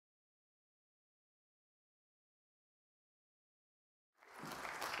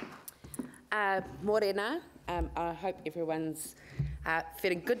Morena. I hope everyone's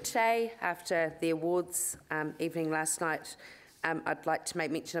feeling good today after the awards evening last night. I'd like to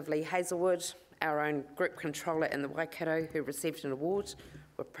make mention of Lee Hazelwood, our own group controller in the Waikato, who received an award.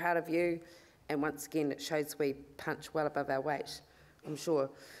 We're proud of you, and once again it shows we punch well above our weight, I'm sure.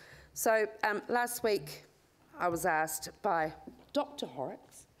 So last week I was asked by Dr.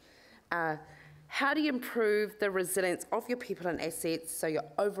 Horrocks, how do you improve the resilience of your people and assets so your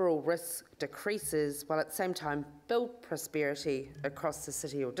overall risk decreases while at the same time build prosperity across the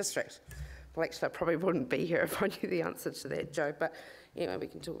city or district? Well, actually, I probably wouldn't be here if I knew the answer to that, Joe, but anyway, we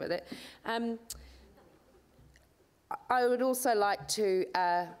can talk about that. I would also like to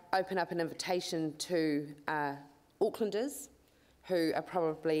open up an invitation to Aucklanders, who are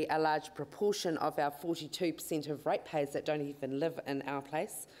probably a large proportion of our 42% of ratepayers that don't even live in our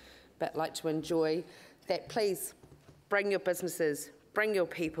place, but like to enjoy that. Please bring your businesses, bring your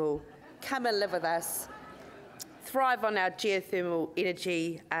people, come and live with us, thrive on our geothermal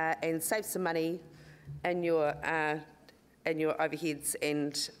energy and save some money in your overheads,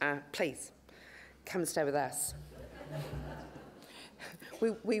 and please come and stay with us.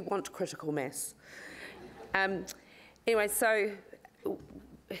 We want critical mass. Anyway, so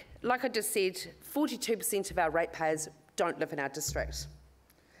like I just said, 42% of our ratepayers don't live in our district.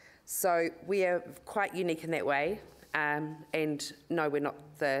 So we are quite unique in that way, and no, we're not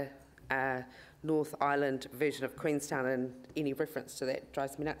the North Island version of Queenstown, and any reference to that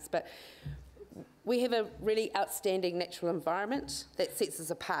drives me nuts. But we have a really outstanding natural environment that sets us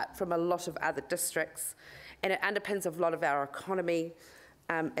apart from a lot of other districts, and it underpins a lot of our economy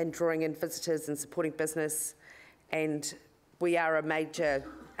and drawing in visitors and supporting business. And we are a major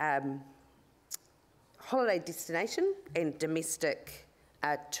holiday destination, and domestic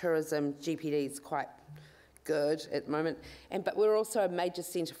tourism GPD is quite good at the moment. But we're also a major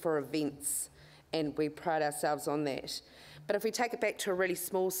centre for events, and we pride ourselves on that. But if we take it back to a really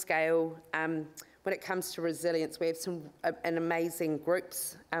small scale, when it comes to resilience, we have some amazing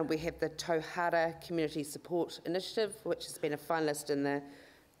groups. We have the Tauhara Community Support Initiative, which has been a finalist in the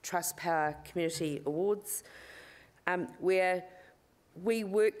Trustpower Community Awards, where we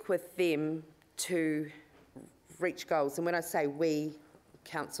work with them to reach goals. And when I say we,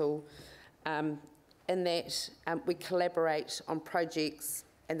 Council, in that we collaborate on projects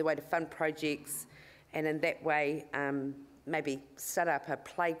and the way to fund projects, and in that way maybe set up a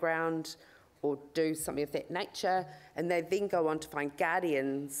playground or do something of that nature, and they then go on to find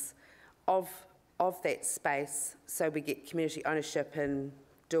guardians of that space, so we get community ownership and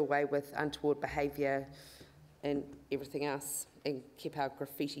do away with untoward behaviour and everything else, and keep our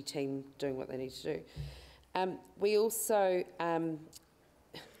graffiti team doing what they need to do. We also,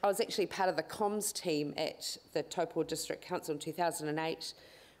 I was actually part of the comms team at the Taupo District Council in 2008,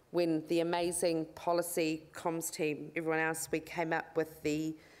 when the amazing policy comms team, everyone else, we came up with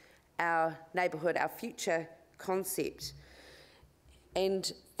our neighbourhood, our future concept.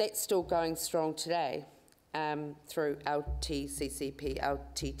 And that's still going strong today through LTCCP,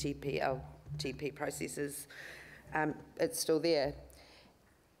 LTTP, LTP processes. It's still there.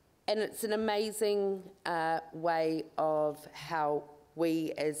 And it's an amazing way of how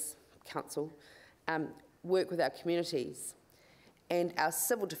we as council work with our communities. And our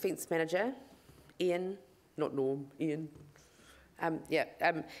civil defence manager, Ian, not Norm, Ian,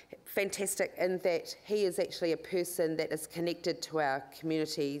 fantastic in that he is actually a person that is connected to our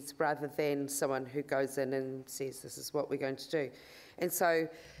communities rather than someone who goes in and says this is what we're going to do. And so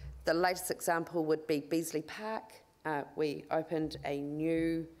the latest example would be Beasley Park. We opened a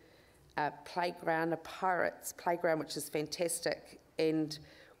new playground, a Pirates playground, which is fantastic. And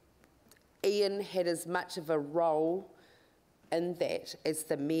Ian had as much of a role in that as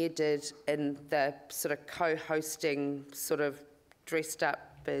the mayor did in the sort of co-hosting, sort of dressed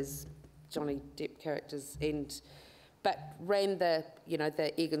up as Johnny Depp characters, but ran the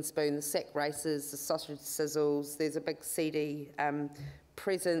egg and spoon, the sack races, the sausage sizzles. There's a big CD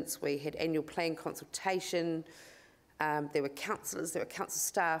presence. We had annual plan consultation. There were councillors, there were council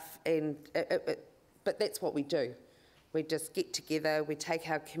staff, but that's what we do. We just get together, we take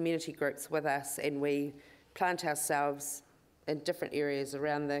our community groups with us, and we plant ourselves in different areas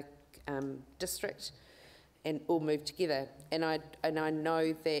around the district and all move together. And I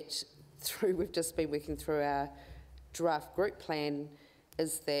know that we've just been working through our draft group plan,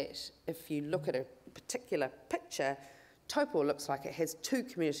 is that if you look at a particular picture, Taupo looks like it has 2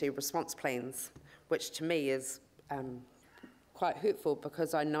 community response plans, which to me is quite hurtful,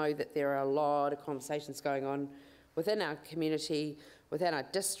 because I know that there are a lot of conversations going on within our community, within our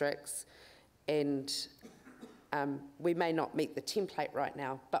districts, and We may not meet the template right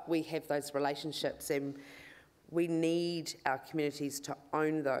now, but we have those relationships, and we need our communities to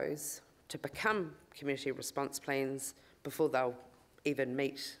own those, to become community response plans before they'll even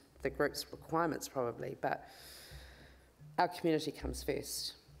meet the group's requirements probably, but our community comes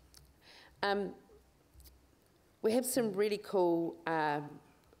first. We have some really cool,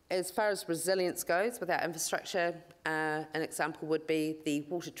 as far as resilience goes with our infrastructure, an example would be the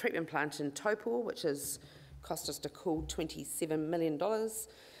water treatment plant in Taupo, which has cost us a cool $27 million,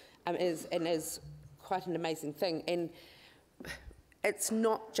 and is quite an amazing thing. And it's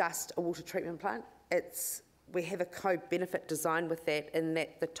not just a water treatment plant, we have a co-benefit design with that, in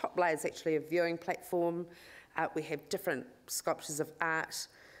that the top layer is actually a viewing platform. We have different sculptures of art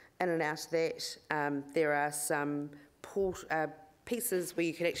in and out of that. There are some pieces where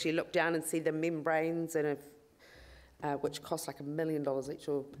you can actually look down and see the membranes, and which cost like $1 million each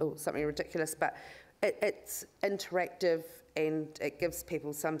or something ridiculous, but it's interactive and it gives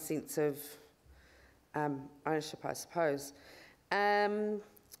people some sense of ownership, I suppose.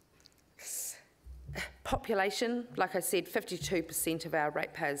 Population, like I said, 52% of our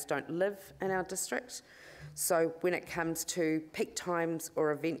ratepayers don't live in our district. So when it comes to peak times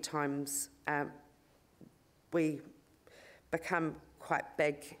or event times, we become quite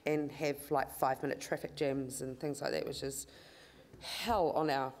big and have like 5-minute traffic jams and things like that, which is hell on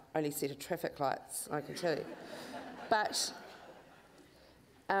our only set of traffic lights, I can tell you. But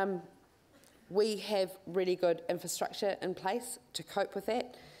we have really good infrastructure in place to cope with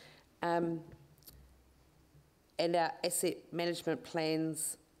that. And our asset management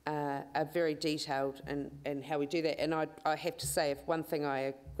plans are very detailed in how we do that. And I have to say, if one thing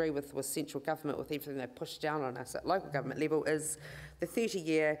I agree with central government, with everything they push down on us at local government level, is the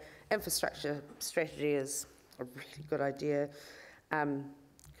 30-year infrastructure strategy is a really good idea,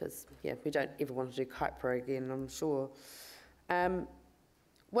 because we don't ever want to do Kaipara again, I'm sure.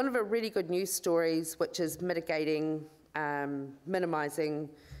 One of our really good news stories, which is mitigating, minimising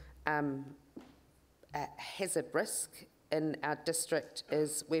hazard risk in our district,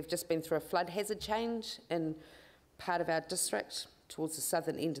 is we've just been through a flood hazard change in part of our district towards the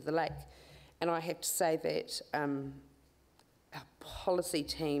southern end of the lake. And I have to say that our policy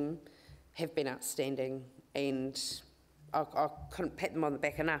team have been outstanding, and I couldn't pat them on the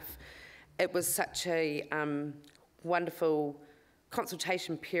back enough. It was such a wonderful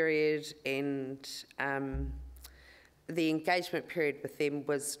consultation period, and the engagement period with them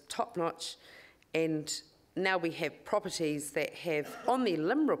was top-notch. And now we have properties that have on their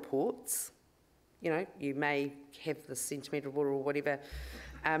LIM reports, you may have the centimetre of water or whatever,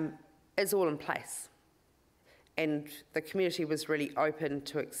 is all in place. And the community was really open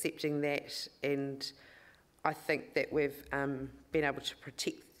to accepting that, and I think that we've been able to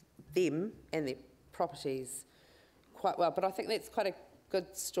protect them and their properties quite well. But I think that's quite a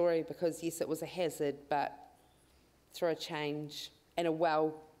good story, because yes, it was a hazard, but through a change and a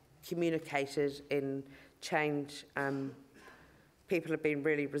well-communicated and change, people have been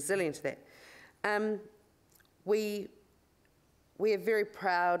really resilient to that. We are very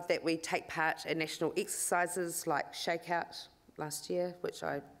proud that we take part in national exercises like Shakeout last year, which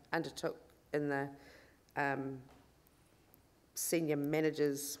I undertook in the senior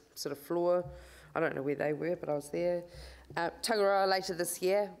managers sort of floor. I don't know where they were, but I was there. Tangaroa later this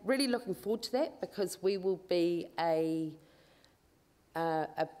year. Really looking forward to that, because we will be a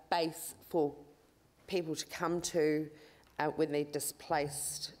base for people to come to when they're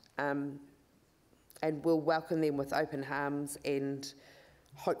displaced, and we'll welcome them with open arms and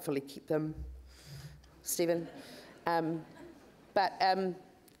hopefully keep them, Stephen.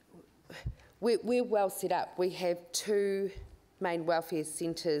 We're well set up. We have 2 main welfare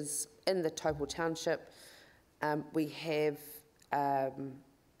centres in the Taupo township. We have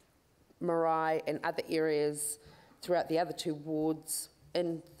marae and other areas throughout the other 2 wards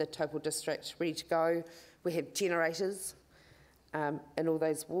in the Taupo district ready to go. We have generators in all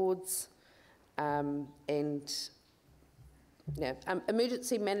those wards. Emergency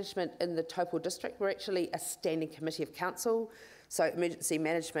management in the Taupo district, we're actually a standing committee of council, so emergency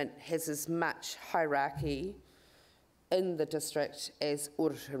management has as much hierarchy in the district as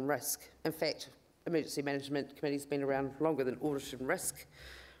audit and risk. In fact, emergency management committee's been around longer than audit and risk,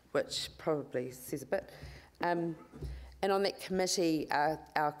 which probably says a bit. And on that committee,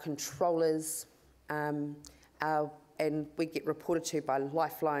 our controllers, and we get reported to by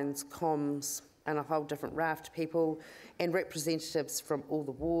Lifelines, comms, and a whole different raft of people, and representatives from all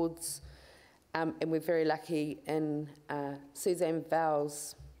the wards. And we're very lucky in Suzanne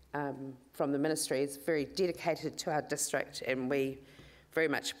Vowles from the ministry is very dedicated to our district, and we very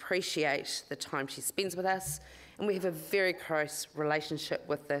much appreciate the time she spends with us, and we have a very close relationship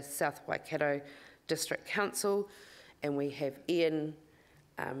with the South Waikato District Council, and we have Ian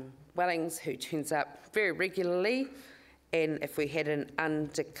Wellings, who turns up very regularly, and if we had an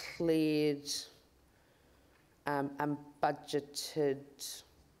undeclared, unbudgeted,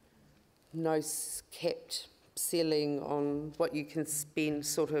 no capped ceiling on what you can spend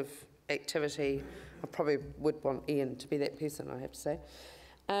sort of activity, I probably would want Ian to be that person, I have to say.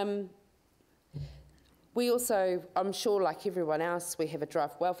 We also, I'm sure like everyone else, we have a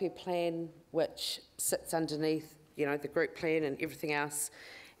draft welfare plan which sits underneath, you know, the group plan and everything else,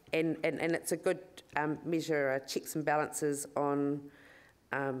 and it's a good measure of checks and balances on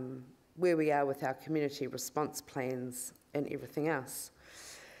where we are with our community response plans and everything else.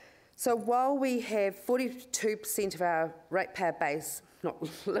 So while we have 42% of our ratepayer base not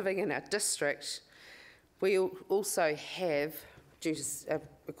living in our district, we also have, due to,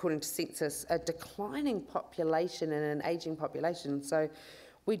 according to census, a declining population and an ageing population. So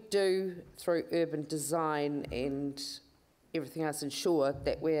we do, through urban design and everything else, ensure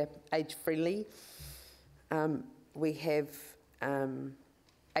that we're age-friendly. We have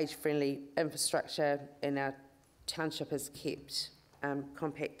age-friendly infrastructure, and our township is kept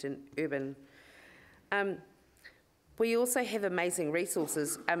compact and urban. We also have amazing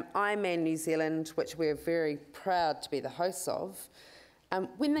resources. Ironman New Zealand, which we're very proud to be the hosts of,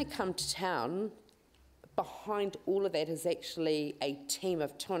 when they come to town, behind all of that is actually a team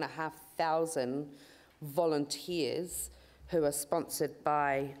of 2,500 volunteers who are sponsored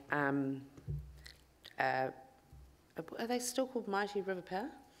by, are they still called Mighty River Power?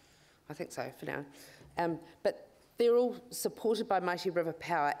 I think so for now. But they're all supported by Mighty River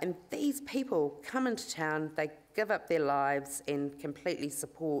Power, and these people come into town, they give up their lives and completely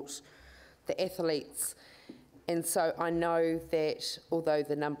support the athletes. And so I know that although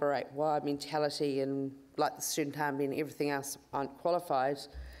the number 8 wide mentality and like the student army and everything else aren't qualified,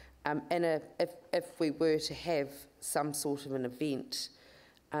 and if we were to have some sort of an event,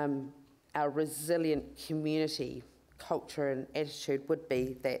 our resilient community culture and attitude would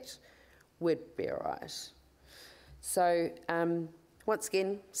be that we'd be all right. So once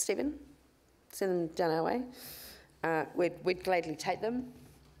again, Stephen, send them down our way. We'd gladly take them.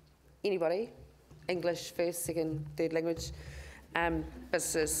 Anybody, English, first, second, third language,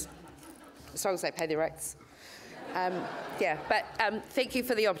 business, as long as they pay their rates. Yeah, but thank you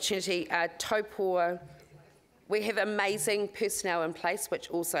for the opportunity. Taupo, we have amazing personnel in place,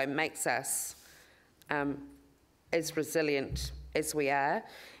 which also makes us as resilient as we are,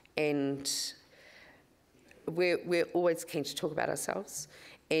 and we're always keen to talk about ourselves,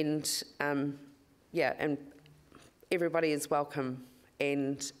 and yeah, and everybody is welcome.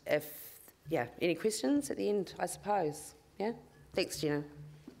 And if, yeah, any questions at the end, I suppose. Yeah, thanks, Gina.